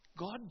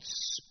God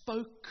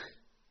spoke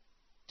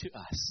to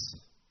us.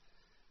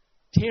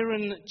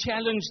 Taryn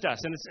challenged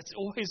us, and it's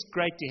always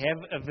great to have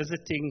a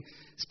visiting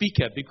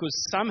speaker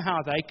because somehow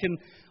they can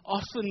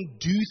often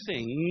do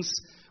things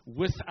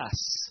with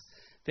us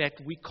that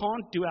we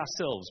can't do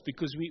ourselves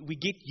because we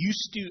get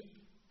used to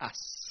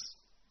us.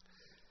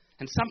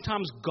 And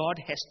sometimes God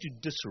has to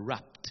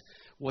disrupt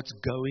what's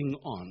going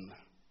on.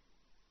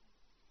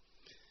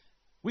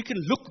 We can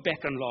look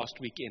back on last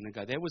weekend and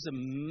go, that was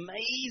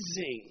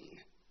amazing.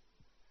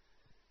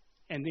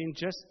 And then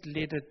just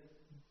let it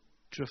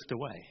drift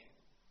away.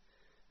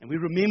 And we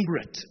remember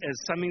it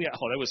as something that,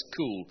 that was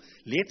cool.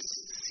 Let's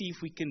see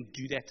if we can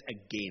do that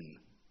again.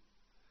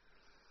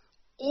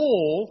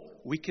 Or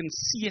we can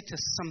see it as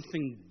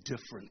something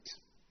different.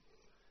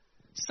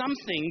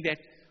 Something that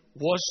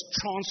was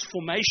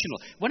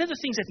transformational. One of the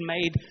things that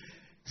made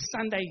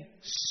Sunday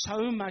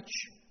so much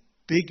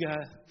bigger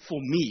for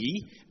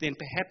me than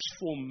perhaps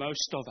for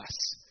most of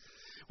us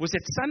was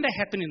that Sunday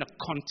happened in a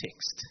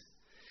context.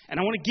 And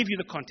I want to give you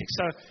the context.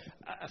 So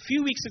a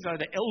few weeks ago,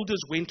 the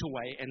elders went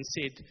away and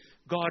said,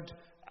 God,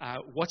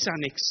 what's our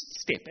next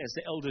step? As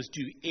the elders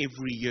do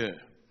every year.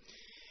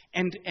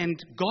 And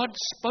God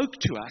spoke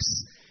to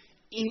us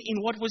in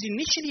what was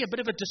initially a bit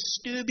of a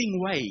disturbing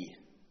way.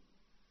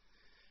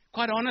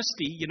 Quite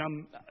honestly,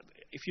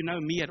 if you know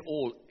me at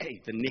all,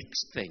 the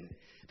next thing,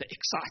 the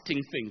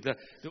exciting thing,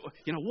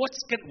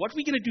 what are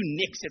we going to do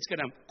next that's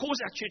going to cause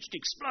our church to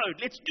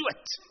explode? Let's do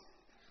it.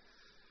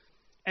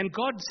 And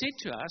God said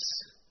to us,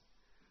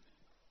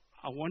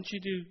 I want you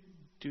to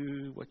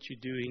do what you're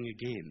doing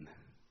again.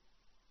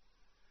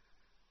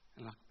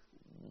 And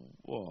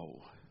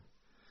whoa.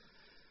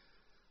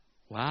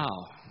 Wow.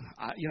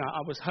 I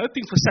was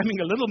hoping for something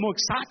a little more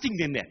exciting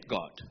than that,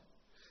 God.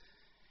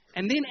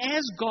 And then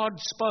as God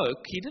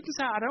spoke, He didn't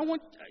say,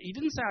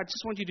 I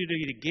just want you to do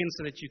it again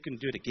so that you can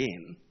do it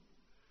again.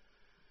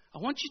 I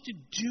want you to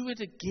do it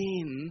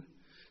again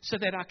so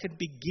that I can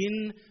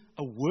begin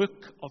a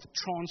work of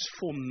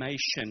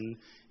transformation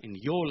in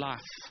your life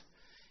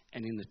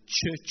and in the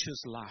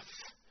church's life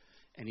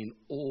and in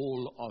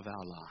all of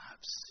our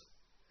lives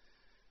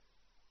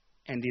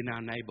and in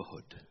our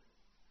neighborhood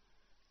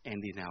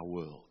and in our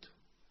world.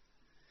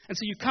 And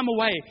so you come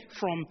away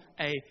from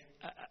a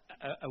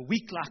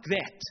week like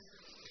that.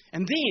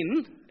 And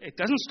then, it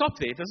doesn't stop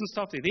there.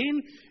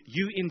 Then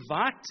you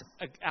invite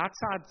an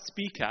outside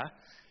speaker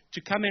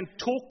to come and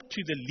talk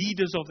to the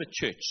leaders of the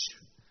church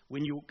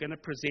when you're going to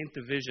present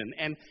the vision.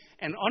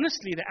 And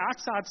honestly, the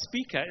outside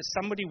speaker is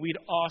somebody we'd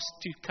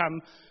asked to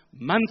come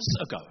months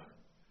ago.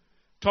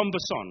 Tom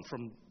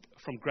Basson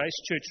from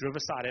Grace Church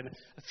Riverside. And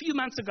a few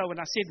months ago when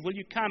I said, will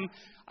you come?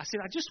 I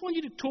said, I just want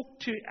you to talk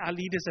to our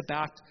leaders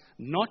about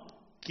not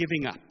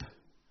giving up.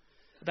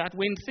 About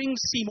when things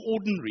seem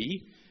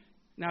ordinary.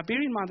 Now, bear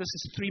in mind, this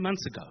is 3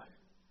 months ago.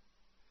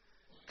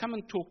 Come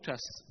and talk to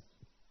us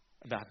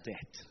about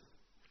that.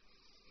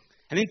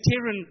 And then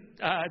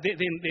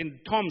then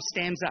Tom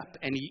stands up,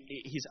 and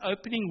his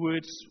opening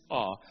words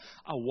are,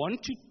 I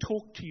want to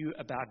talk to you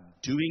about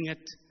doing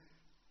it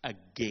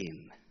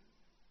again.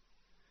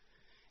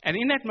 And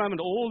in that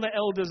moment, all the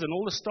elders and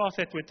all the staff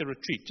that were at the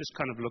retreat just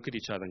kind of look at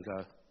each other and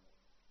go,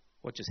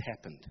 what just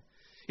happened?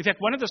 In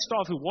fact, one of the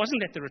staff who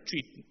wasn't at the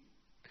retreat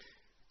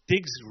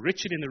digs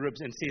Richard in the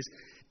ribs and says,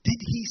 did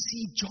he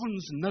see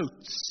John's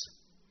notes?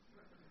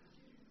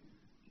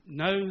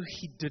 No,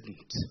 he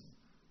didn't.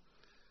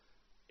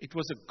 It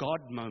was a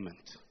God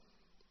moment.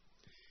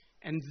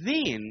 And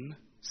then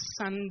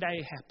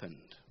Sunday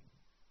happened.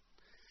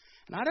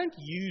 And I don't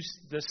use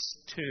this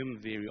term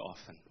very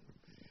often,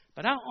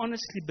 but I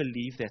honestly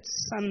believe that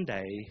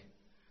Sunday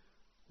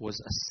was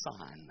a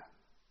sign.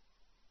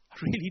 I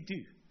really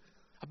do.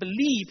 I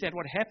believe that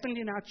what happened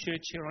in our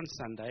church here on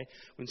Sunday,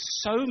 when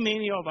so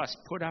many of us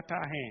put up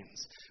our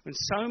hands, when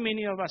so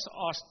many of us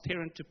asked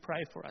Taryn to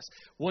pray for us,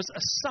 was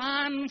a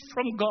sign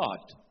from God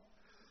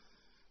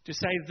to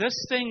say this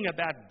thing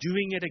about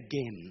doing it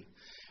again,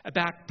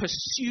 about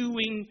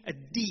pursuing a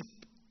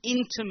deep,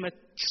 intimate,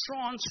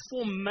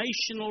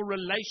 transformational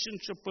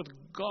relationship with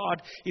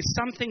God is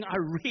something I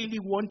really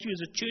want you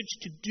as a church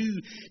to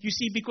do. You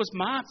see, because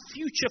my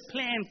future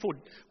plan for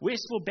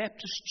Westville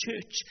Baptist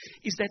Church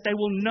is that they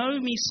will know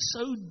me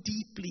so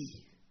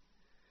deeply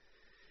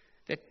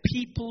that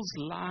people's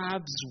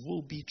lives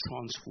will be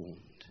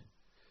transformed.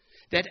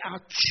 That our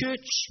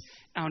church,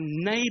 our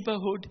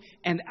neighborhood,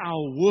 and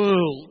our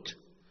world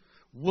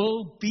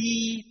will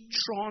be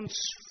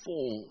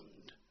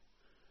transformed.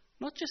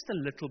 Not just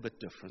a little bit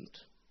different,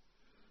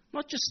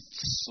 not just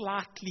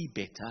slightly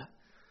better,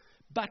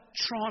 but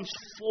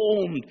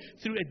transformed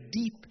through a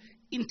deep,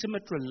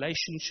 intimate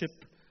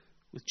relationship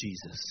with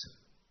Jesus.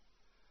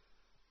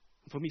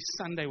 For me,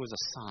 Sunday was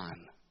a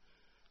sign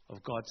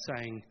of God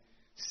saying,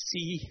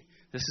 see,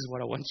 this is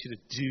what I want you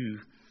to do.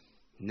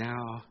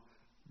 Now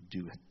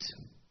do it.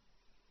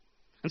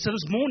 And so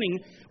this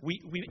morning,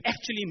 we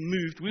actually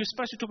moved. We were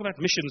supposed to talk about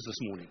missions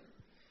this morning.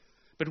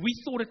 But we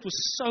thought it was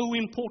so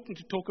important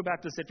to talk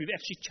about this that we've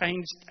actually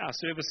changed our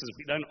services.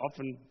 We don't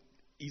often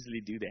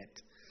easily do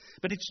that.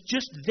 But it's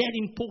just that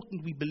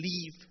important, we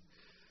believe,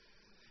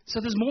 So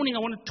this morning I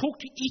want to talk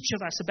to each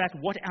of us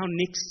about what our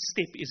next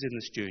step is in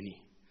this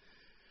journey.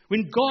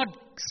 When God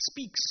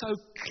speaks so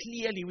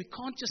clearly, we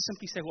can't just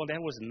simply say, well, that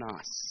was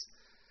nice,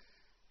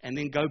 and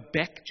then go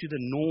back to the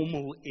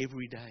normal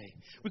everyday.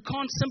 We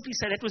can't simply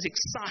say that was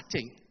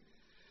exciting.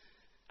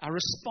 Our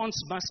response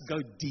must go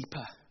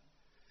deeper,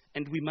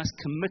 and we must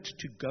commit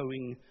to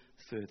going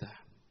further.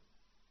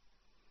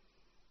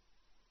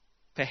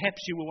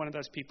 Perhaps you were one of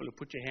those people who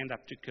put your hand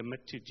up to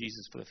commit to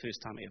Jesus for the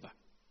first time ever.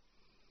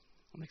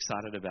 I'm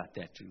excited about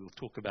that. We'll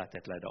talk about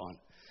that later on.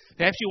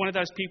 Perhaps you're one of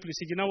those people who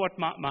said, you know what,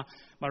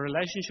 my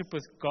relationship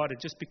with God had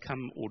just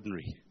become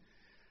ordinary.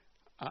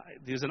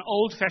 There's an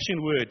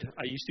old-fashioned word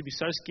I used to be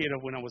so scared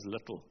of when I was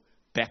little,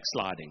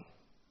 backsliding.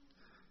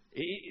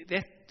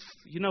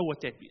 You know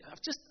what that means.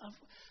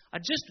 I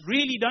just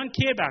really don't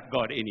care about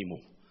God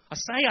anymore. I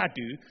say I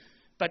do,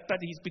 but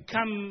He's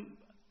become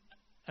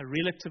a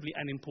relatively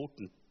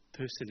unimportant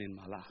person in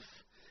my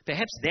life.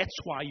 Perhaps that's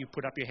why you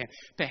put up your hand.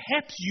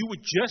 Perhaps you were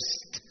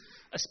just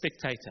a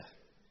spectator.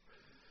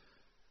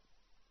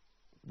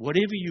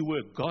 Whatever you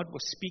were, God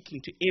was speaking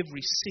to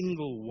every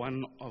single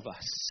one of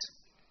us.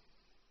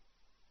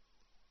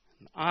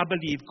 And I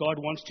believe God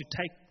wants to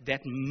take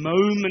that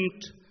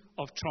moment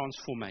of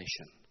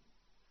transformation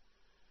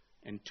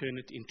and turn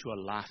it into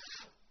a life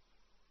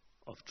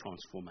of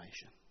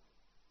transformation.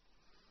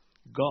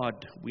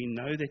 God, we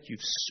know that you've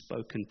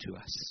spoken to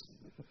us.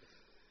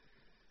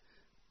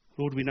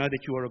 Lord, we know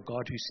that you are a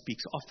God who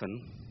speaks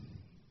often,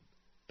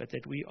 but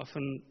that we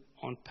often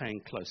aren't paying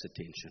close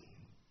attention.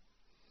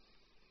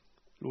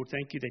 Lord,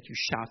 thank you that you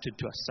shouted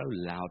to us so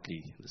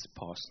loudly this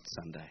past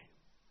Sunday.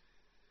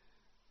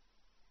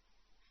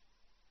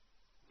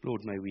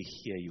 Lord, may we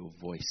hear your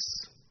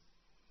voice.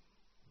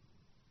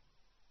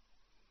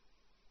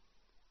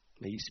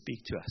 May you speak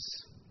to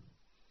us.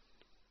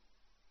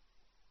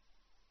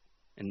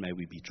 And may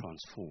we be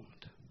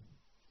transformed.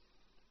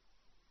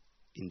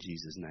 In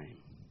Jesus' name.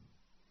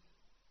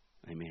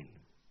 Amen.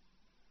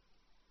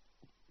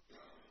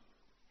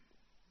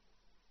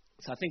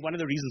 So I think one of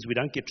the reasons we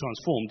don't get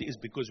transformed is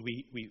because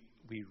we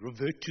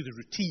revert to the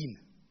routine.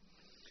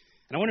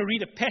 And I want to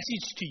read a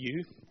passage to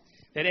you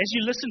that as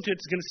you listen to it,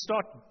 it's going to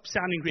start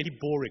sounding really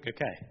boring,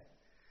 okay?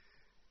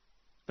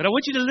 But I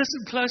want you to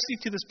listen closely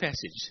to this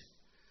passage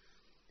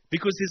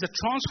because there's a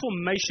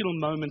transformational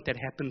moment that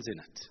happens in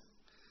it.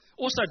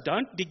 Also,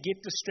 don't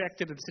get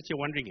distracted and sit here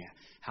wondering,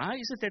 how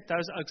is it that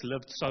those oaks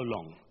lived so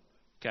long?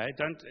 Okay,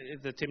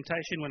 the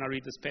temptation when I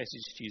read this passage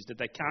to you is that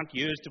they count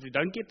years.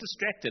 Don't get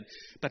distracted,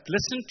 but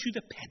listen to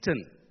the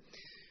pattern.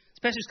 This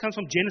passage comes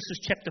from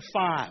Genesis chapter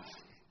 5.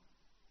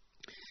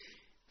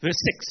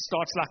 Verse 6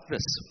 starts like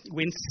this.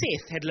 When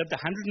Seth had lived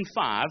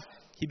 105,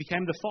 he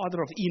became the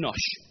father of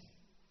Enosh.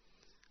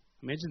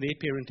 Imagine their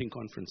parenting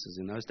conferences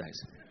in those days.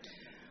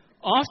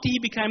 After he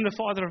became the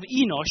father of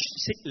Enosh,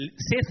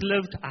 Seth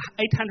lived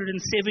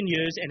 807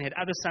 years and had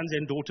other sons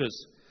and daughters.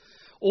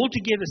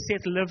 Altogether,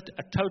 Seth lived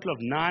a total of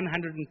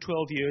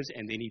 912 years,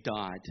 and then he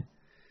died.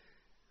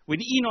 When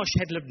Enosh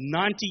had lived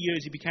 90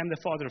 years, he became the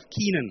father of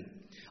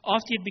Kenan.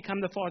 After he had become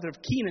the father of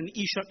Kenan,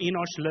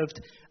 Enosh lived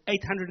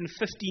 815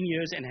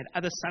 years and had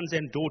other sons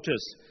and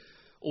daughters.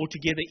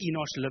 Altogether,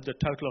 Enosh lived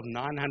a total of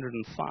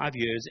 905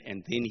 years,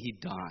 and then he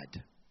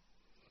died.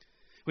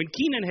 When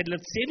Kenan had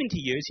lived 70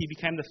 years, he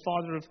became the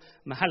father of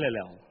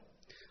Mahalalel.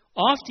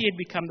 After he had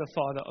become the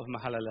father of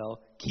Mahalalel,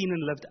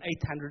 Kenan lived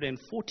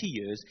 840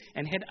 years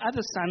and had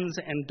other sons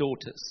and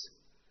daughters.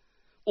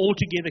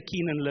 Altogether,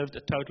 Kenan lived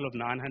a total of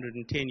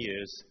 910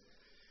 years,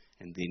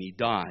 and then he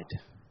died.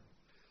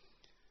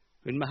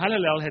 When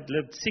Mahalalel had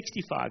lived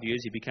 65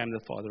 years, he became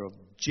the father of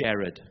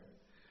Jared.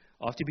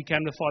 After he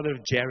became the father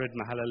of Jared,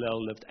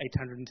 Mahalalel lived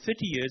 830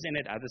 years and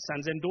had other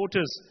sons and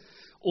daughters.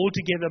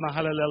 Altogether,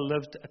 Mahalalel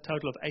lived a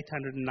total of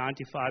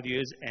 895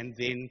 years, and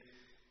then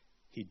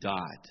he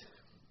died.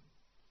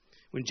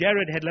 When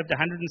Jared had lived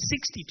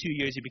 162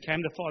 years, he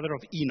became the father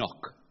of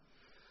Enoch.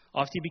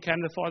 After he became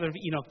the father of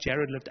Enoch,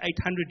 Jared lived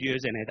 800 years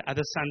and had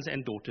other sons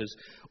and daughters.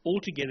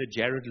 Altogether,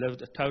 Jared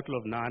lived a total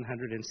of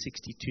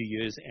 962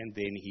 years, and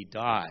then he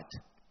died.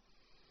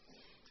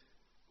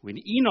 When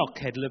Enoch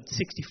had lived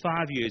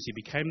 65 years, he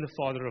became the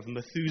father of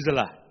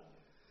Methuselah.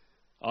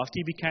 After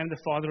he became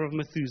the father of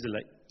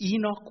Methuselah,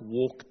 Enoch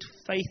walked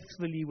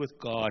faithfully with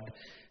God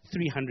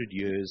 300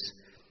 years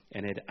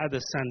and had other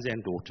sons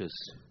and daughters.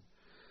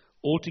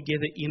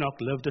 Altogether, Enoch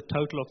lived a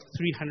total of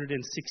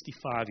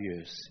 365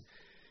 years.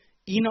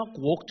 Enoch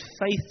walked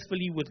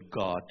faithfully with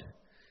God.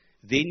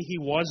 Then he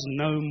was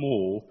no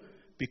more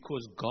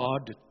because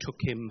God took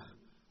him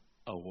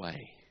away.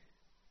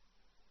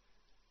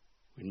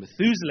 When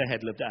Methuselah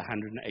had lived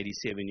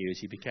 187 years,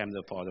 he became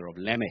the father of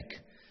Lamech.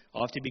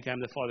 After he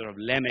became the father of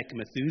Lamech,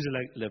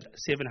 Methuselah lived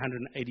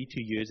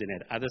 782 years and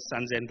had other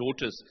sons and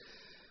daughters.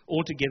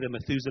 Altogether,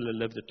 Methuselah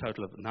lived a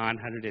total of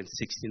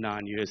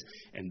 969 years,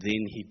 and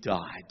then he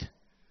died.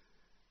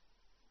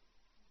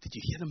 Did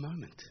you hear the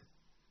moment?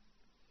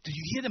 Did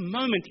you hear the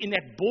moment in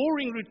that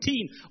boring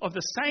routine of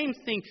the same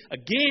thing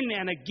again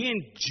and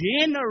again,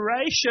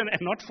 generation,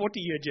 and not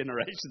 40-year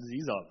generations,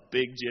 these are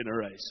big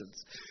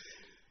generations.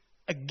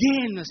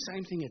 Again the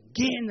same thing,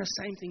 again the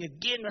same thing,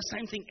 again the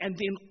same thing. And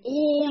then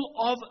all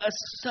of a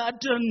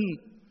sudden,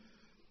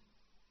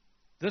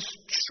 this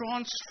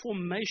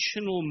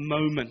transformational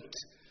moment,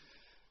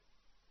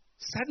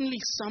 suddenly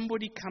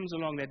somebody comes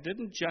along that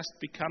didn't just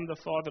become the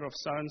father of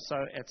so-and-so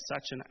at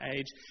such an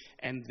age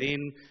and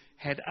then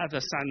had other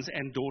sons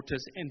and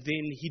daughters and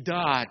then he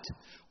died.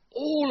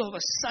 All of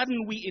a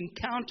sudden we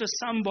encounter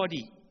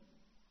somebody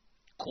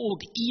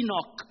called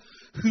Enoch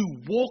who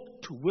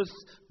walked with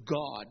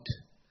God.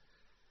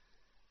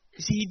 You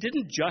see, he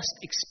didn't just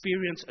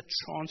experience a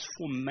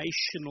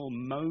transformational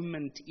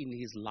moment in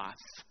his life.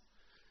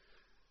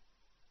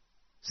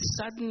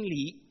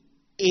 Suddenly,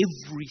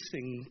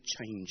 everything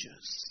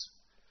changes.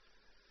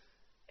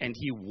 And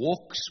he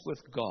walks with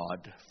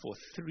God for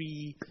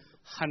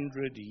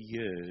 300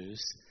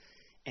 years,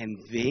 and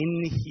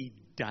then he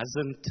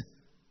doesn't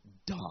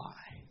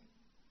die.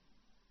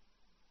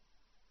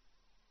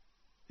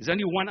 There's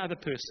only one other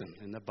person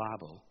in the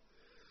Bible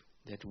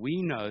that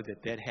we know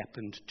that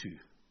happened to.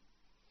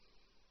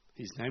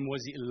 His name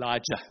was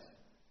Elijah.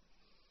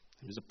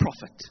 He was a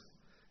prophet,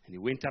 and he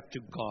went up to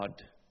God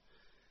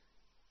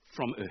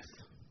from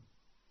earth.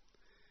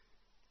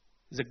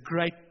 There's a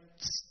great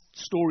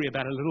story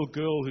about a little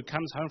girl who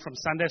comes home from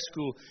Sunday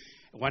school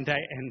one day,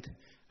 and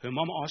her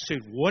mom asked her,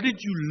 "What did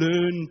you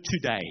learn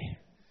today?"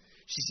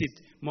 She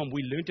said, "Mom,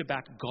 we learned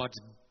about God's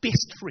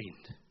best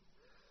friend.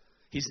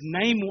 His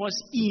name was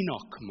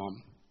Enoch,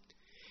 Mom.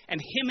 And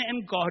him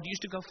and God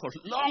used to go for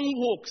long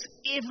walks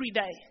every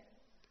day.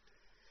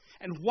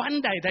 And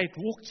one day they'd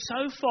walked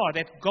so far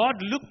that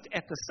God looked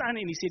at the sun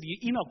and he said,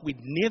 'Enoch, we're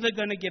never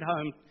going to get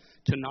home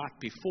tonight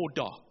before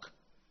dark.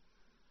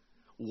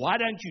 Why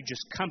don't you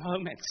just come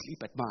home and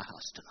sleep at my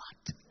house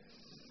tonight?'"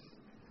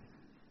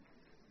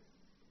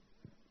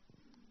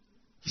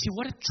 You see,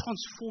 what a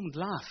transformed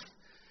life.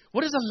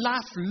 What does a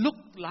life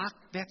look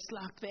like that's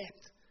like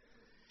that?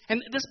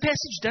 And this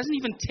passage doesn't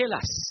even tell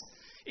us.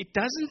 It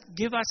doesn't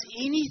give us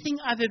anything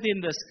other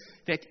than this,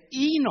 that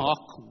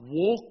Enoch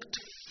walked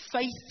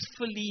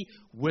faithfully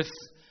with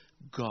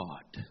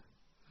God.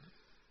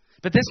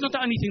 But that's not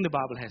the only thing the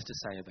Bible has to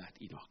say about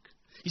Enoch.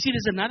 You see,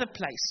 there's another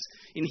place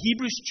in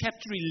Hebrews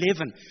chapter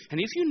 11. And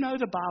if you know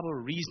the Bible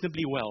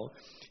reasonably well,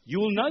 you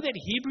will know that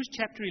Hebrews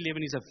chapter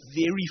 11 is a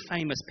very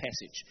famous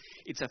passage.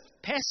 It's a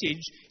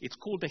passage, it's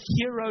called the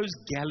Heroes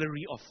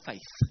Gallery of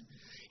Faith.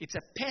 It's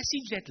a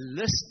passage that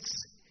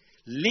lists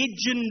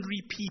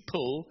legendary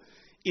people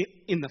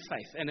in the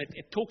faith. And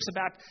it talks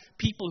about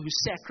people who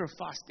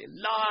sacrificed their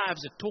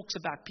lives. It talks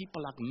about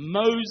people like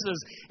Moses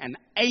and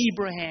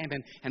Abraham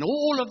and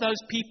all of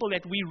those people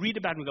that we read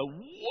about and we go,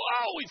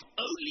 wow, if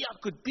only I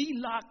could be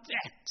like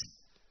that.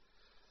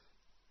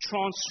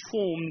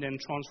 Transformed and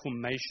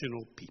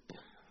transformational people.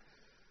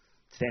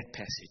 It's that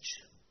passage.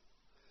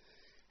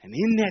 And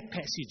in that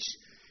passage,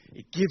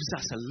 it gives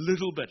us a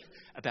little bit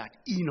about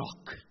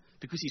Enoch,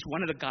 because he's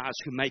one of the guys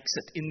who makes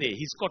it in there.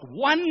 He's got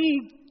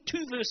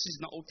 2 verses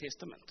in the Old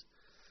Testament,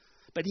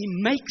 but he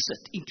makes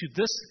it into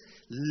this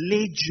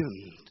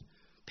legend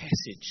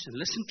passage. And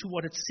listen to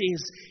what it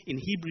says in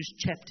Hebrews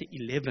chapter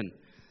 11.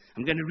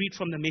 I'm going to read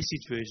from the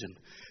Message version.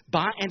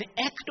 By an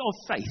act of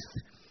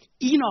faith,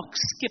 Enoch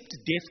skipped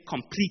death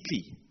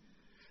completely.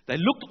 They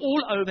looked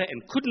all over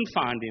and couldn't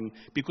find him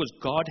because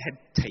God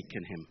had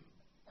taken him.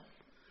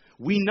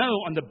 We know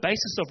on the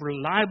basis of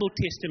reliable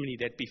testimony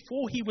that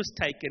before he was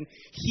taken,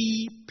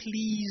 he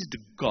pleased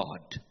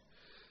God.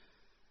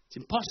 It's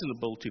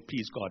impossible to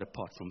please God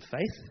apart from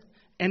faith.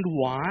 And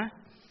why?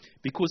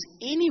 Because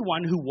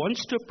anyone who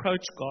wants to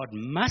approach God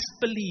must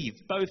believe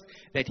both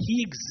that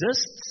he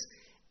exists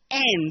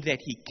and that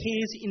he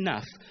cares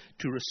enough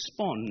to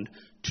respond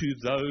to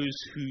those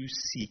who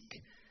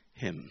seek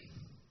him.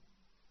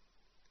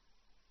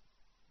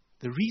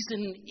 The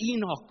reason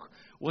Enoch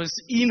was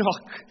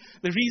Enoch,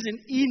 the reason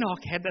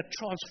Enoch had a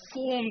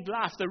transformed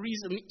life, the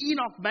reason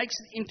Enoch makes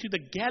it into the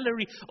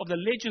gallery of the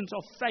legends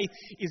of faith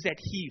is that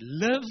he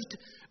lived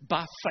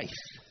by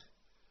faith.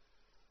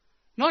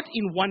 Not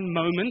in one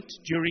moment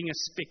during a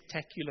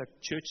spectacular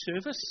church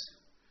service.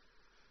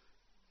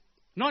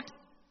 Not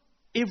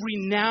every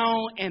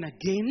now and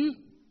again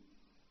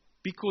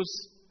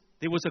because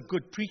there was a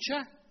good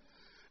preacher.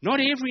 Not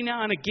every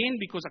now and again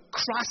because a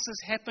crisis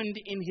happened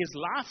in his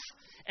life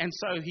and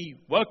so he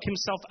woke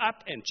himself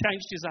up and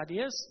changed his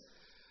ideas.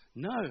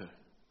 No.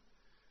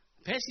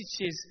 The passage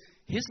says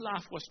his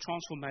life was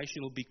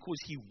transformational because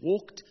he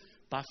walked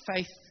by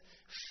faith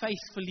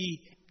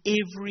faithfully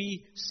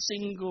every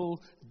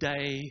single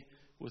day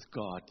with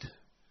God.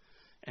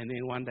 And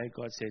then one day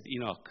God said,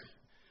 Enoch,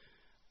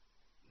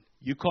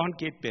 you can't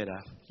get better.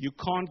 You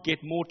can't get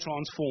more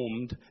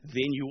transformed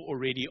than you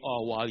already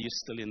are while you're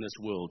still in this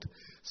world.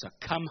 So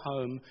come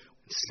home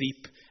and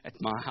sleep at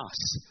my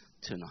house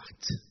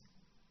tonight.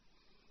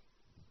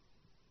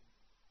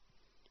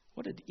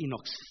 What did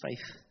Enoch's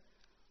faith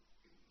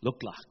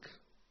look like?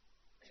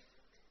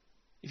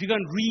 If you go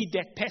and read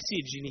that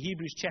passage in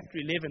Hebrews chapter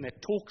 11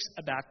 that talks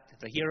about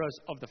the heroes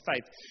of the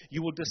faith,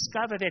 you will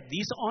discover that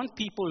these aren't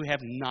people who have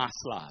nice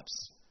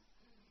lives.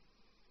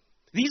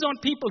 These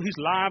aren't people whose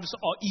lives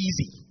are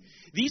easy.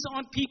 These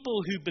aren't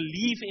people who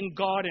believe in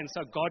God and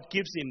so God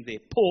gives them their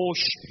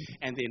Porsche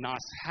and their nice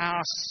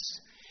house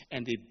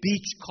and their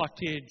beach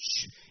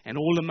cottage and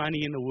all the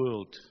money in the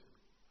world.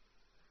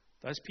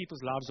 Those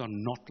people's lives are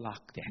not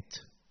like that.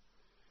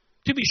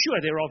 To be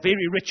sure, there are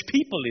very rich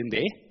people in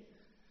there.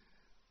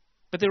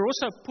 But there are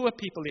also poor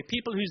people. There are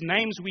people whose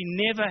names we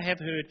never have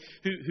heard,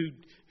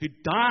 who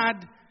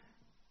died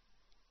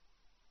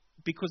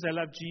because they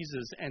loved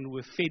Jesus and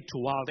were fed to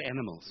wild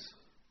animals.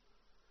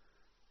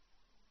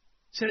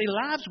 So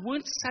their lives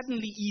weren't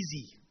suddenly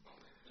easy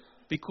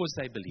because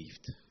they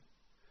believed.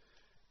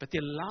 But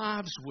their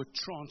lives were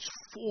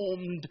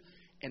transformed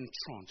and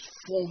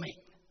transforming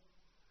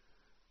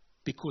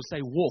because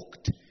they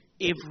walked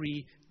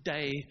every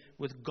day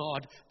with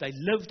God. They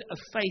lived a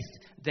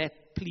faith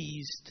that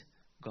pleased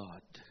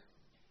God.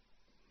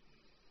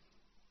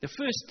 The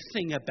first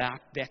thing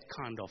about that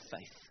kind of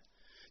faith,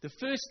 the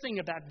first thing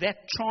about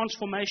that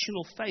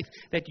transformational faith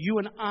that you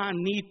and I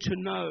need to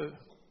know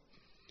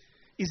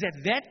is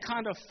that that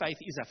kind of faith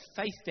is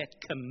a faith that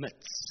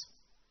commits.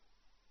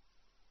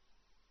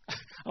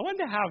 I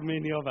wonder how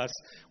many of us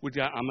would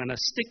go, I'm going to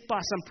stick by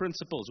some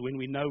principles when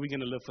we know we're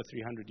going to live for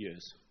 300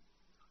 years.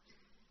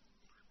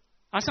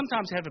 I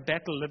sometimes have a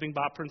battle living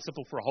by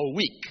principle for a whole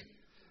week.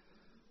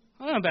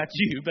 I don't know about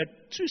you,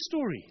 but true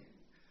story.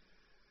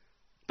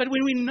 But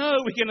when we know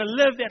we're going to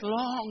live that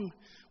long,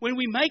 when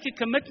we make a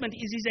commitment,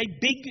 it is a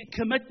big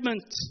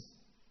commitment.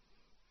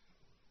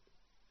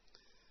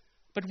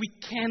 But we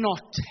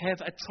cannot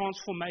have a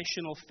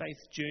transformational faith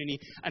journey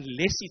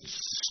unless it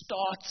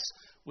starts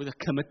with a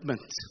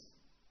commitment.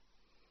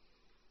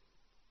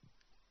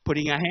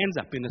 Putting our hands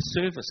up in a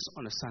service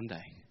on a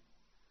Sunday.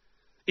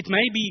 It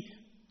may be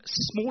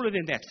smaller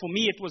than that. For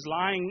me, it was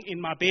lying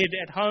in my bed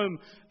at home,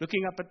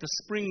 looking up at the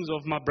springs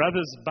of my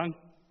brother's bunk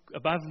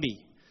above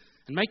me,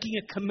 and making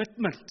a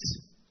commitment.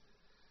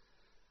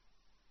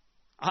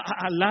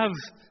 I love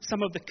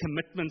some of the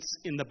commitments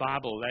in the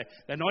Bible.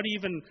 They're not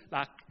even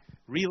like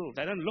real.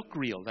 They don't look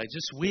real. They're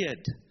just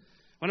weird.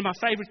 One of my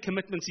favorite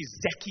commitments is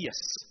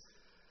Zacchaeus.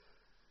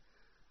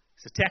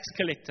 He's a tax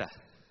collector.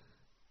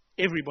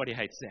 Everybody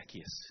hates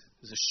Zacchaeus.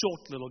 He's a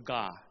short little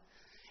guy.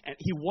 And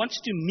he wants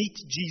to meet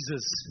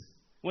Jesus.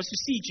 He wants to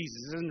see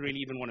Jesus. He doesn't really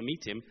even want to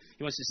meet him.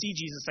 He wants to see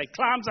Jesus. So he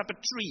climbs up a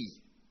tree.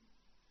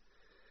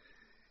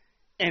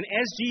 And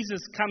as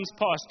Jesus comes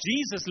past,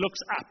 Jesus looks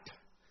up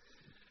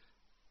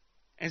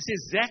and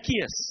says,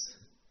 Zacchaeus,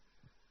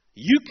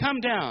 you come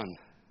down.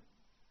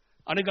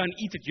 I'm going to go and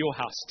eat at your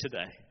house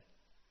today.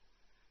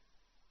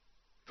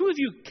 Who of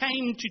you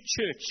came to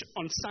church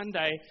on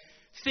Sunday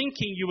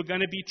thinking you were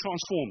going to be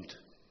transformed?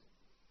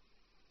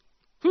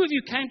 Who of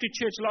you came to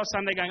church last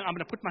Sunday going, I'm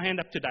going to put my hand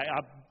up today?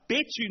 I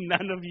bet you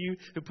none of you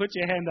who put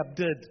your hand up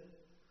did.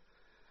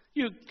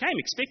 You came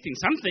expecting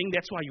something.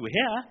 That's why you were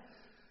here.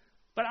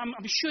 But I'm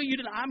sure you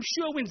didn't. I'm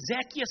sure when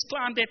Zacchaeus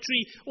climbed that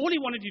tree, all he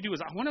wanted to do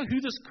was, I wonder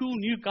who this cool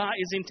new guy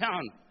is in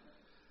town.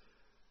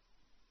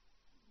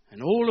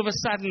 And all of a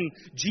sudden,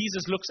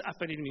 Jesus looks up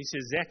at him and he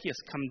says, Zacchaeus,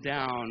 come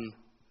down.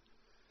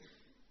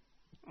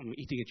 I'm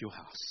eating at your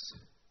house.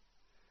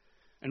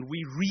 And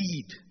we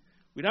read.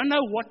 We don't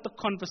know what the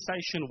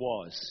conversation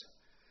was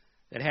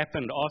that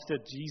happened after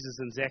Jesus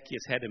and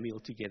Zacchaeus had a meal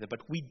together. But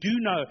we do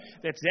know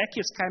that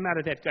Zacchaeus came out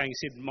of that going, he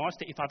said,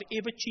 Master, if I've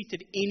ever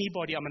cheated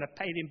anybody, I'm going to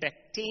pay them back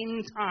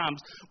 10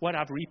 times what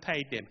I've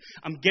repaid them.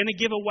 I'm going to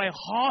give away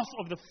half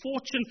of the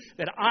fortune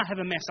that I have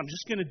amassed. I'm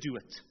just going to do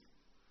it.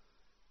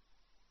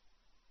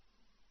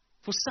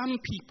 For some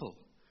people,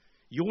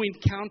 your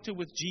encounter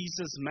with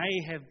Jesus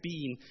may have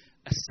been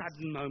a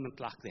sudden moment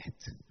like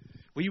that,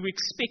 where you were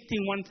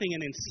expecting one thing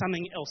and then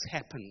something else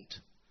happened.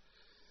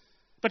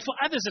 But for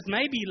others, it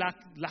may be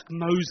like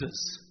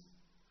Moses.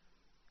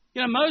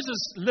 You know,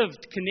 Moses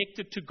lived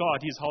connected to God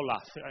his whole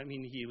life. I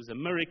mean, he was a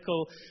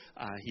miracle.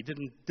 He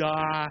didn't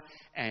die,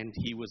 and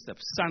he was the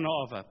son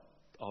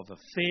of a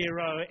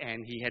Pharaoh,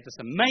 and he had this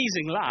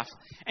amazing life,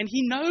 and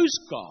he knows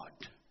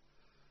God.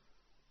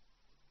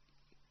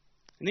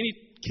 And then he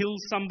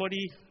kills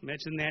somebody,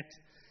 imagine that,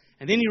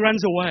 and then he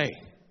runs away.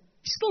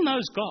 He still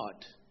knows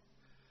God.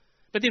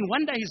 But then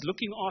one day he's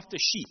looking after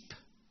sheep,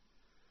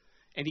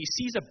 and he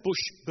sees a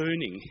bush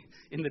burning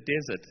in the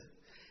desert.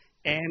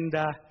 And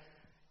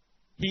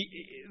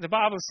the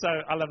Bible,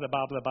 I love the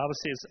Bible. The Bible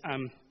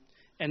says,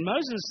 and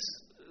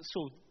Moses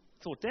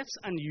thought, that's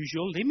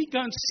unusual. Let me go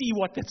and see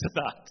what that's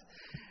about.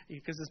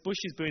 Because this bush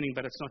is burning,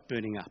 but it's not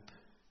burning up.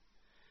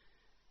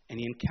 And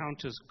he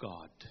encounters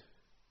God.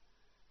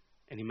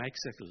 And he makes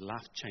a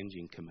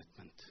life-changing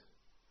commitment.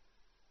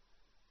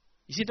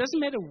 You see, it doesn't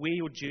matter where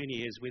your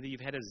journey is, whether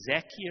you've had a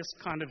Zacchaeus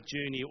kind of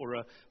journey or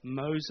a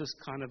Moses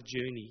kind of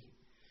journey.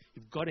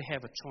 You've got to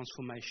have a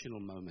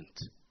transformational moment.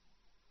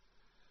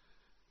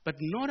 But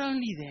not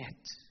only that,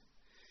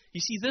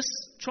 you see, this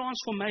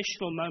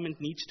transformational moment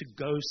needs to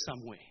go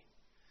somewhere.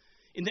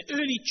 In the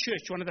early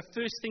church, one of the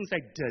first things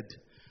they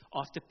did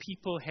after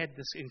people had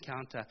this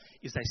encounter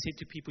is they said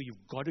to people,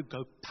 you've got to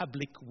go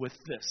public with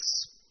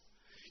this.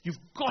 You've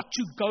got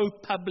to go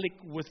public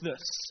with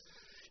this.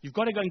 You've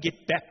got to go and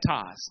get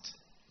baptized.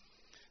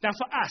 Now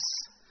for us,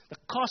 the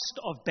cost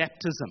of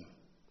baptism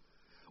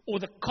or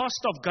the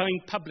cost of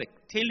going public,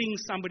 telling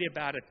somebody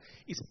about it,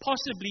 is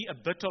possibly a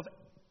bit of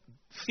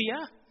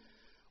fear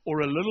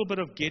or a little bit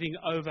of getting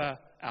over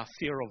our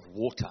fear of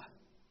water.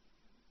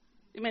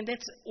 I mean,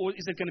 or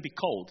is it going to be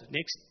cold?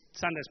 Next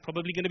Sunday is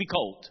probably going to be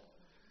cold.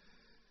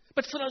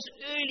 But for those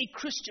early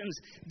Christians,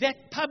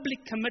 that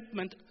public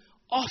commitment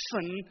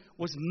often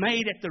was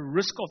made at the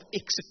risk of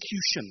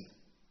execution.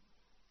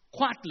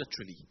 Quite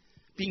literally,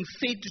 being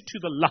fed to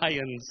the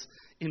lions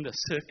in the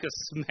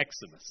Circus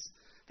Maximus.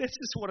 That's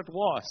just what it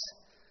was.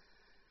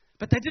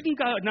 But they didn't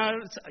go, no,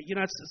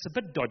 it's a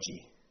bit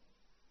dodgy.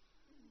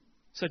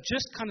 So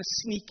just kind of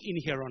sneak in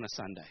here on a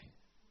Sunday.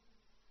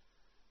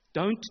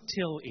 Don't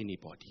tell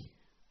anybody.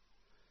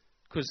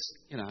 Because,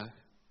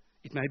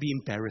 it may be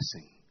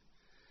embarrassing.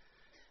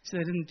 So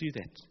they didn't do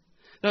that.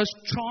 Those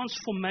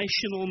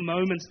transformational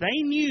moments,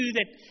 they knew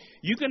that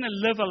you're going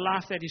to live a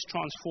life that is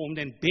transformed,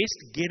 and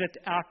best get it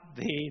out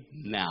there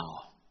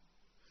now.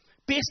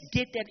 Best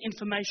get that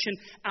information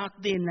out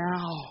there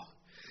now.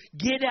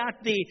 Get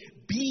out there.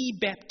 Be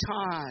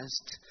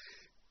baptized.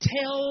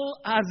 Tell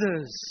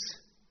others.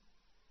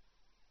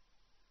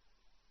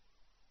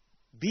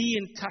 Be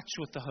in touch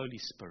with the Holy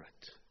Spirit.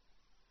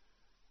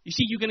 You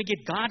see, you're going to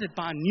get guided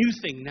by a new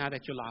thing now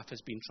that your life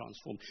has been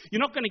transformed. You're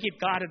not going to get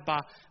guided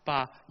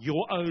by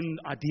your own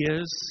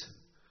ideas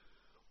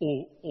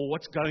or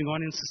what's going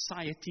on in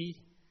society.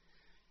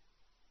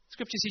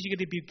 Scripture says you're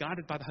going to be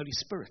guided by the Holy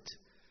Spirit.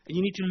 And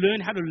you need to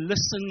learn how to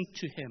listen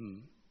to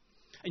Him.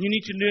 And you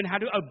need to learn how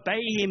to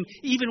obey Him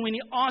even when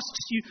He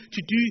asks you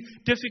to do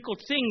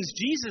difficult things.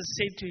 Jesus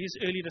said to His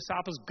early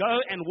disciples, go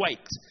and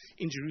wait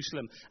in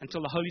Jerusalem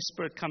until the Holy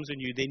Spirit comes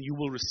on you, then you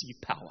will receive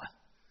power.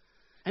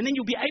 And then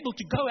you'll be able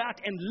to go out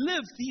and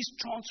live these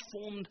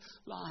transformed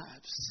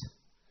lives.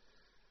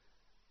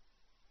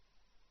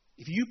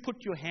 If you put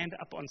your hand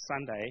up on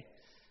Sunday,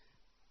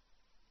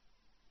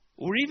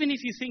 or even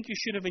if you think you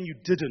should have and you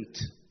didn't,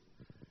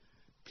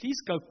 please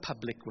go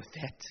public with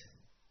that.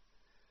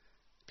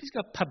 Please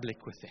go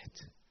public with that.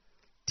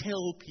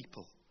 Tell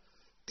people.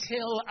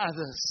 Tell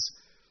others.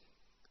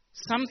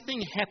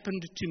 Something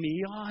happened to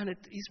me, and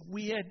it is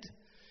weird,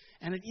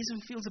 and it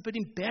even feels a bit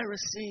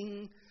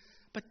embarrassing.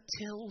 But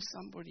tell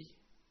somebody.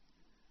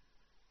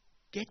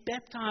 Get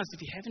baptized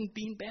if you haven't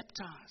been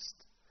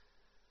baptized.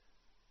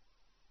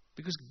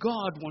 Because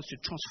God wants to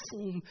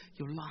transform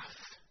your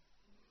life.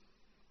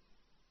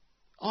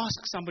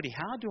 Ask somebody,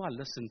 how do I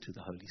listen to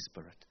the Holy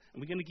Spirit?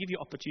 And we're going to give you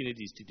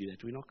opportunities to do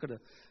that. We're not going to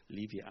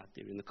leave you out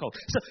there in the cold.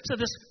 So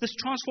this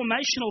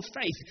transformational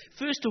faith,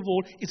 first of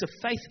all, is a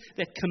faith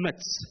that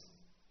commits.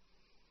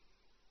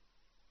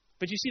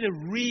 But you see, the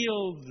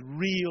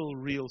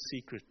real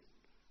secret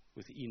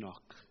with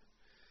Enoch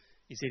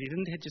is that he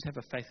didn't just have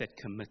a faith that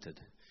committed.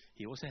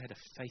 He also had a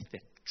faith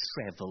that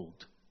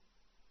traveled.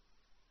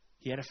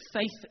 He had a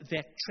faith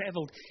that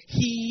traveled.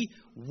 He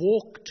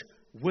walked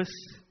with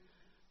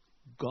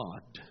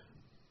God.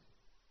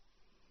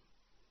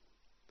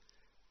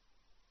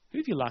 Who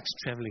of you likes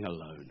traveling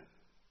alone?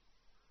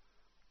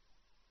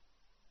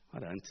 I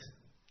don't.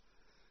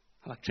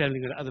 I like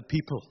traveling with other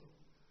people.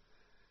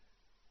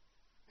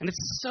 And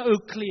it's so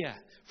clear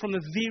from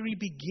the very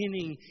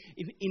beginning,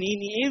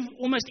 in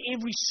almost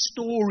every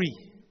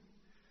story.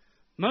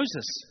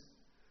 Moses,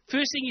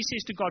 first thing he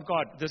says to God,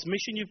 God, this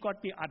mission you've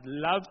got me, I'd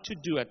love to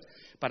do it,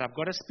 but I've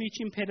got a speech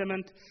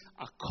impediment.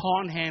 I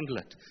can't handle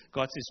it.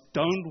 God says,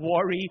 don't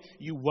worry,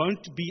 you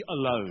won't be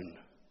alone.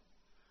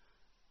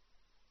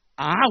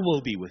 I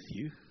will be with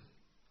you,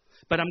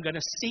 but I'm going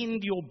to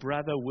send your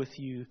brother with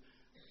you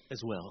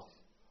as well.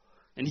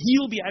 And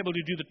he'll be able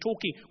to do the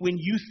talking when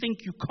you think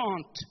you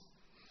can't.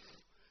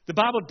 The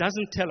Bible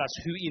doesn't tell us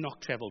who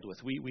Enoch traveled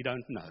with. We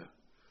don't know.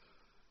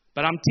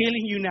 But I'm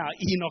telling you now,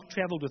 Enoch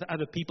traveled with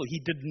other people. He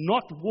did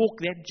not walk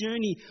that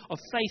journey of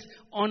faith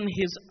on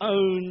his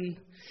own.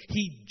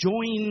 He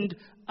joined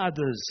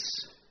others.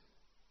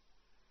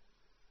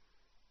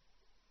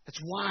 That's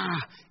why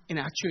in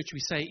our church we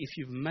say, if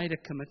you've made a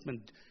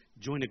commitment,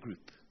 join a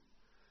group.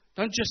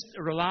 Don't just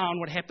rely on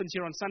what happens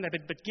here on Sunday,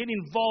 but get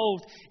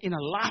involved in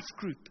a life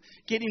group.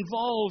 Get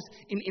involved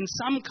in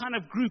some kind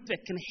of group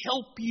that can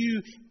help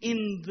you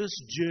in this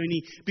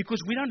journey.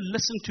 Because we don't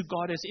listen to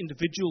God as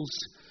individuals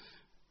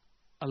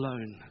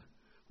alone.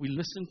 We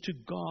listen to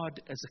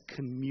God as a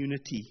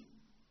community.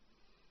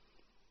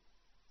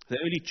 The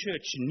early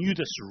church knew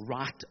this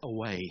right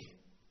away.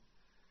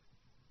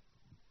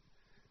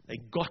 They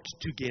got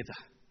together.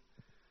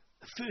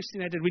 The first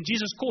thing they did, when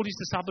Jesus called his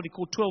disciples, he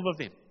called 12 of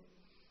them.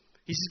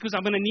 He says, because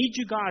I'm going to need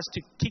you guys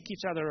to kick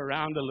each other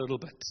around a little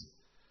bit,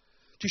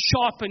 to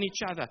sharpen each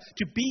other,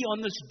 to be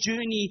on this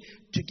journey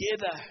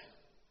together.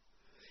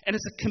 And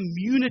as a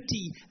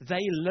community, they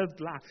lived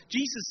life.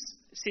 Jesus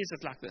says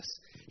it like this.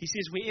 He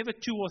says, wherever 2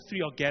 or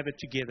 3 are gathered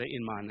together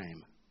in my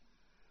name,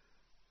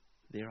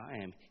 there I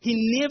am.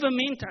 He never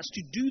meant us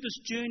to do this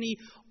journey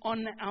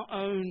on our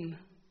own.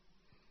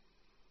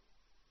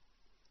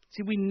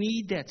 See, we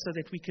need that so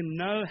that we can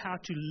know how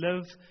to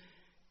live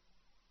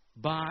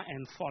by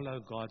and follow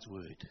God's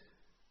word.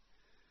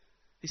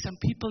 There's some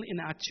people in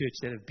our church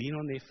that have been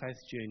on their faith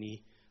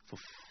journey for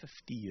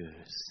 50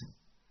 years.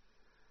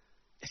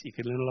 You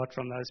can learn a lot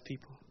from those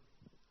people.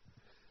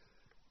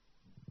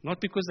 Not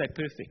because they're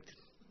perfect,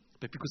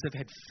 but because they've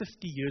had 50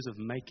 years of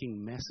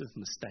making massive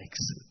mistakes.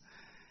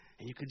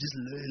 And you can just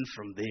learn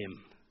from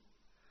them.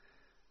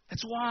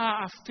 That's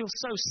why I feel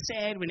so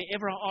sad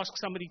whenever I ask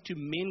somebody to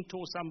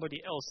mentor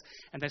somebody else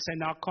and they say,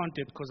 no, I can't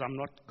do it because I'm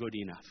not good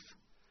enough.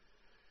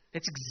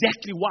 That's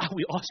exactly why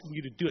we're asking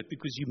you to do it,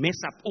 because you mess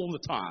up all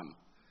the time.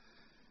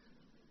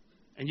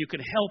 And you can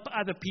help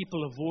other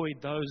people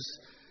avoid those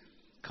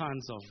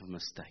kinds of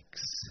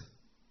mistakes.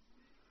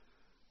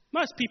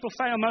 Most people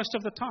fail most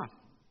of the time.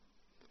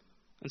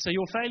 And so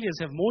your failures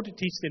have more to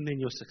teach them than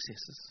your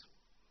successes.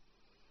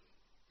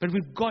 But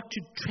we've got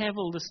to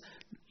travel this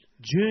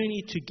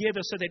journey together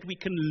so that we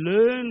can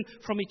learn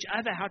from each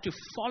other how to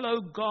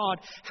follow God,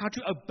 how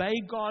to obey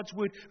God's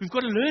word. We've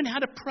got to learn how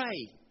to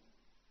pray.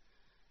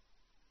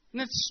 And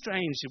that's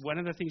strange. One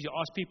of the things you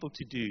ask people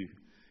to do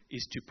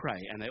is to pray,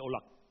 and they all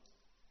like,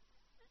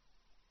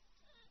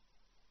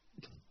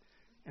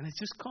 and they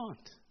just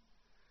can't.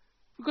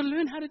 We've got to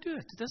learn how to do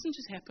it. It doesn't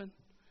just happen.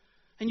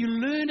 And you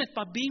learn it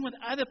by being with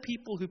other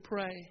people who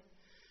pray.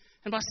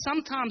 And by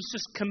sometimes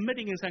just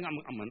committing and saying,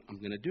 I'm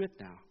going to do it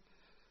now.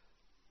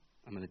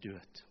 I'm going to do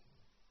it.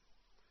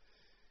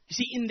 You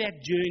see, in that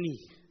journey,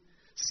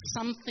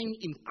 something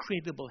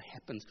incredible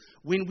happens.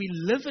 When we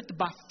live it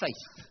by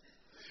faith,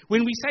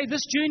 when we say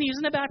this journey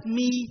isn't about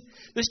me,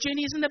 this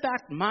journey isn't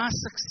about my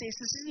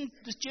success,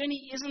 this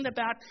journey isn't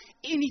about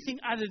anything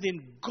other than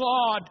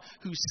God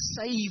who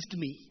saved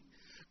me.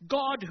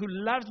 God who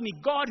loved me,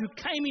 God who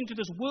came into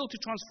this world to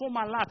transform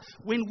my life.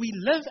 When we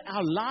live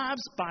our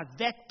lives by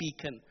that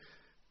beacon,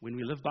 when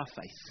we live by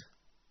faith,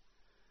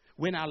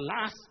 when our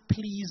life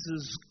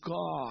pleases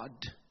God,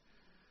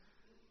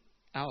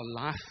 our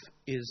life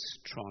is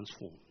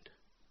transformed.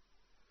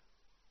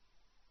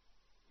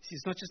 See,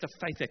 it's not just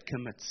a faith that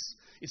commits.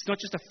 It's not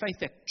just a faith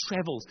that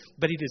travels,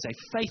 but it is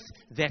a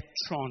faith that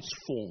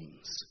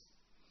transforms.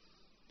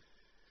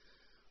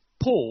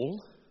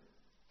 Paul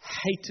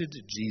hated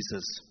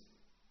Jesus.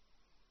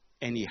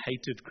 And he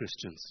hated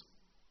Christians.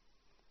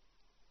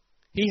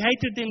 He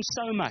hated them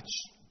so much.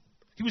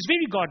 He was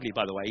very godly,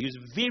 by the way. He was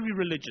very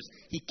religious.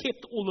 He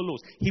kept all the laws.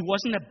 He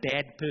wasn't a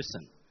bad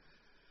person.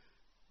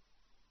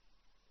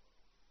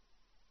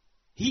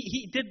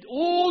 He did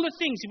all the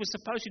things he was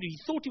supposed to do. He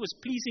thought he was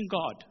pleasing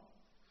God.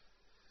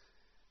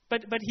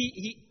 But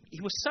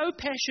he was so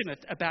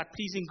passionate about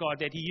pleasing God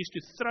that he used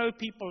to throw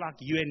people like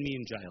you and me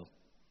in jail.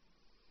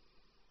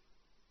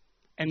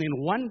 And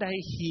then one day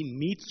he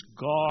meets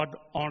God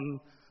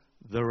on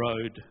the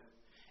road,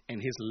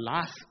 and his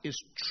life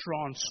is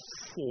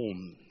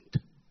transformed.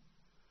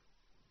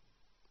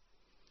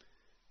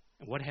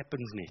 And what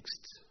happens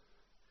next?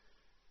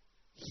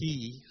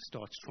 He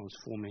starts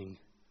transforming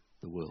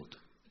the world.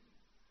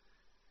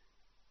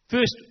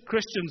 First,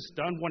 Christians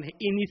don't want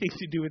anything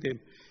to do with him.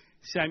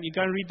 So you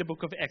go and read the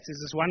book of Acts.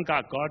 There's this one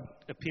guy, God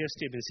appears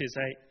to him and says,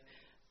 hey,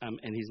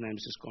 and his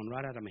name's just gone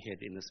right out of my head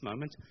in this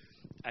moment.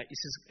 He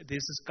says,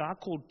 there's this guy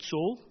called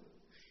Saul,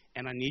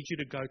 and I need you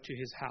to go to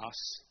his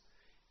house.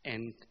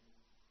 And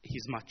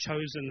he's my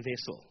chosen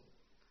vessel.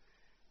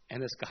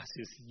 And this guy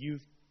says,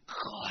 you've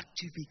got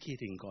to be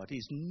kidding, God.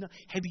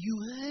 Have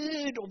you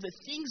heard of the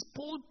things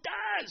Paul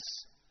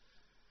does?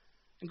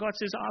 And God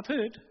says, I've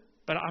heard,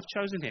 but I've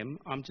chosen him.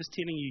 I'm just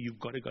telling you,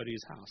 you've got to go to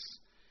his house.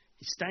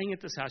 He's staying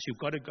at this house. You've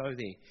got to go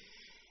there.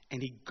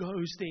 And he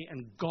goes there,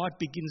 and God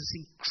begins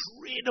this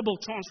incredible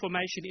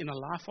transformation in the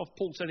life of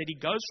Paul, so that he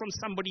goes from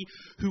somebody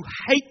who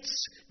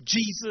hates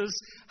Jesus,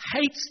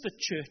 hates the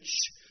church,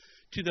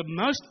 to the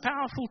most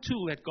powerful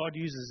tool that God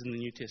uses in the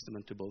New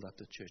Testament to build up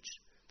the church.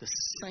 The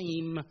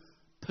same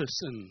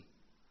person.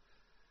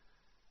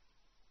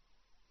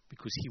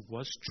 Because he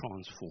was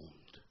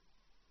transformed.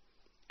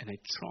 And a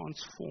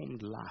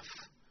transformed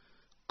life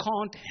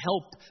can't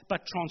help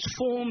but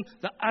transform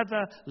the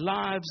other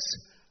lives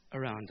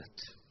around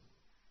it.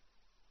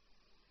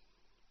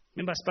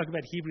 Remember I spoke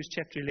about Hebrews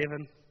chapter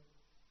 11?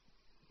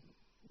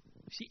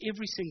 See,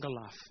 every single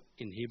life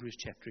in Hebrews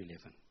chapter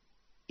 11.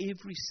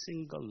 Every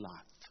single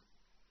life.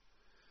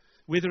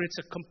 Whether it's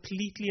a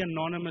completely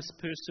anonymous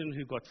person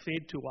who got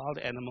fed to wild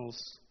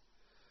animals,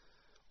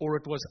 or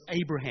it was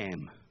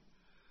Abraham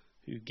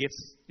who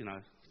gets,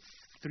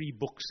 3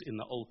 books in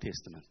the Old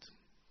Testament.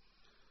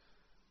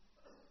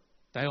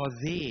 They are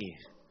there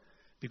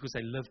because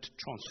they lived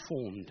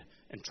transformed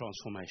and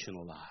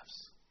transformational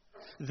lives.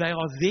 They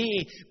are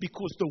there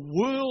because the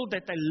world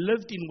that they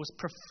lived in was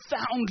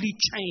profoundly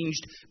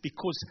changed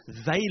because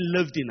they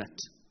lived in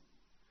it.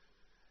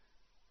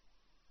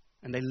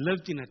 And they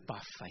lived in it by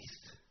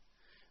faith.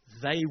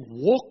 They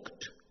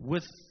walked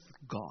with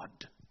God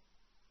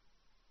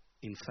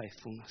in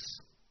faithfulness.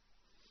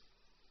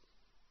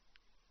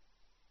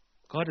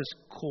 God has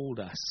called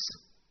us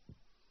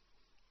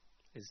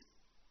as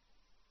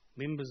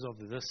members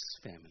of this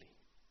family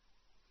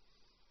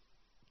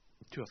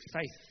to a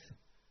faith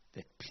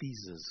that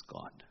pleases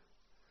God.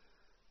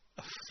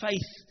 A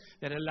faith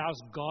that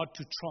allows God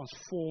to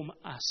transform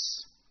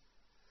us.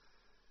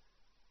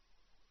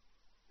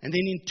 And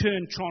then in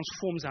turn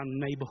transforms our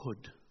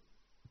neighborhood.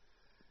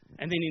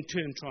 And then in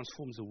turn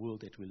transforms the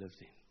world that we live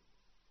in.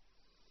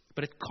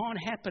 But it can't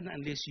happen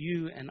unless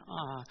you and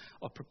I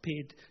are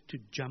prepared to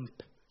jump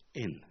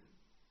in.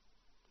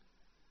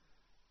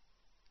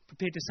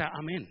 Prepared to say,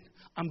 I'm in.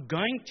 I'm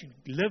going to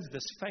live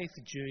this faith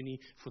journey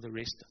for the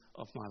rest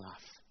of my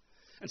life.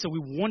 And so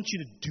we want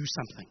you to do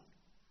something.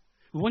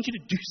 We want you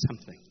to do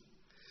something.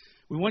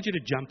 We want you to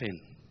jump in.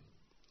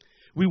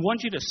 We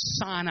want you to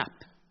sign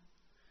up.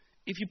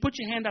 If you put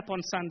your hand up on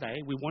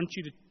Sunday, we want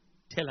you to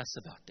tell us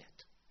about that.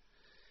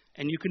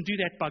 And you can do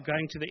that by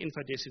going to the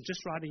info desk and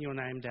just writing your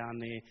name down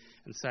there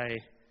and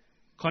say,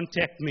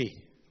 contact me.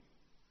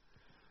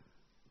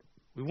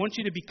 We want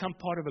you to become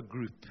part of a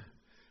group.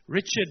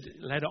 Richard,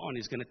 later on,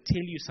 is going to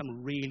tell you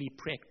some really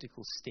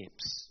practical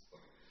steps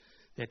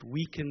that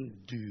we can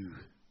do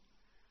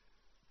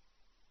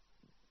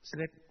so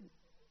that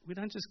we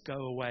don't just go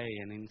away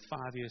and in 5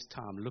 years'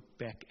 time look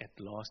back at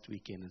last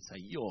weekend and say,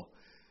 yo,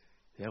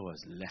 that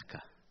was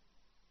lekker.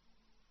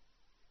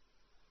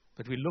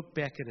 But we look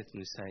back at it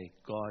and we say,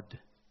 God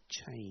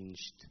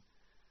changed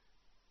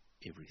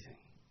everything.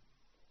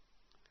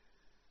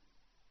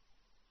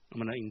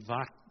 I'm going to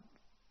invite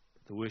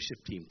the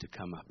worship team to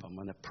come up. I'm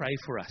going to pray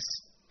for us.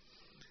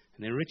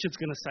 And then Richard's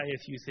going to say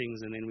a few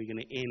things, and then we're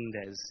going to end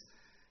as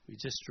we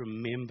just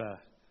remember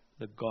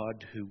the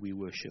God who we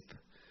worship.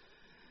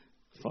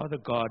 Father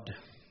God,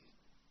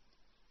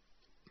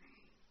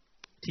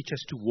 teach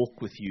us to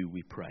walk with you,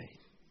 we pray.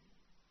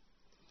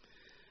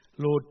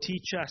 Lord,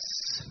 teach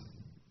us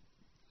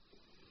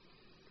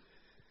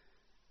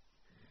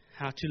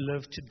how to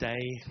live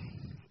today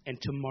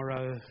and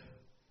tomorrow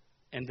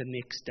and the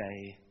next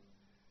day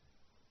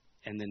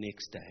and the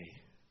next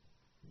day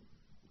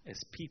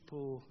as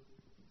people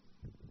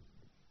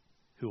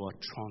who are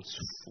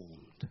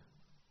transformed,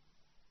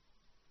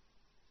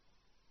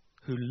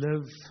 who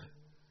live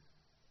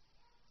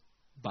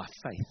by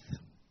faith,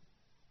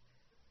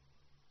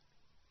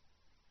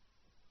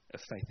 a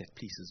faith that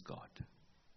pleases God.